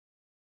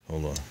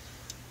Hold on.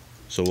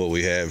 So what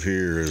we have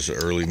here is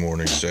early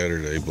morning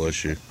Saturday,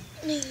 bless you,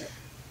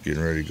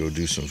 getting ready to go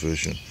do some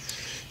fishing.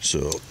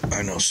 So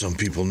I know some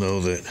people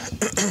know that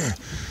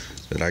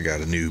that I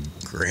got a new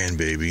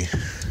grandbaby,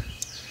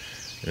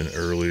 and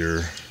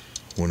earlier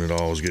when it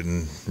all was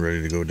getting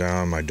ready to go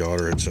down, my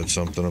daughter had said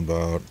something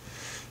about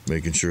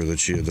making sure that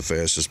she had the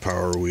fastest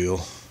power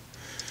wheel.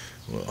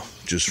 Well,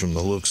 just from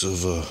the looks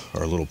of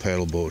our little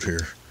paddle boat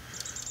here,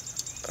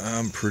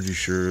 I'm pretty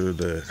sure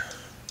that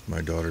my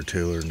daughter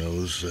Taylor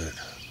knows that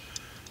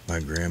my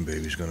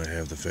grandbaby's gonna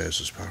have the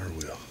fastest power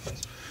wheel.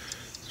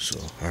 So,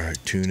 all right,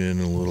 tune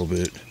in a little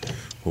bit.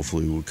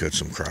 Hopefully we'll catch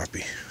some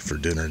crappie for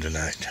dinner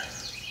tonight.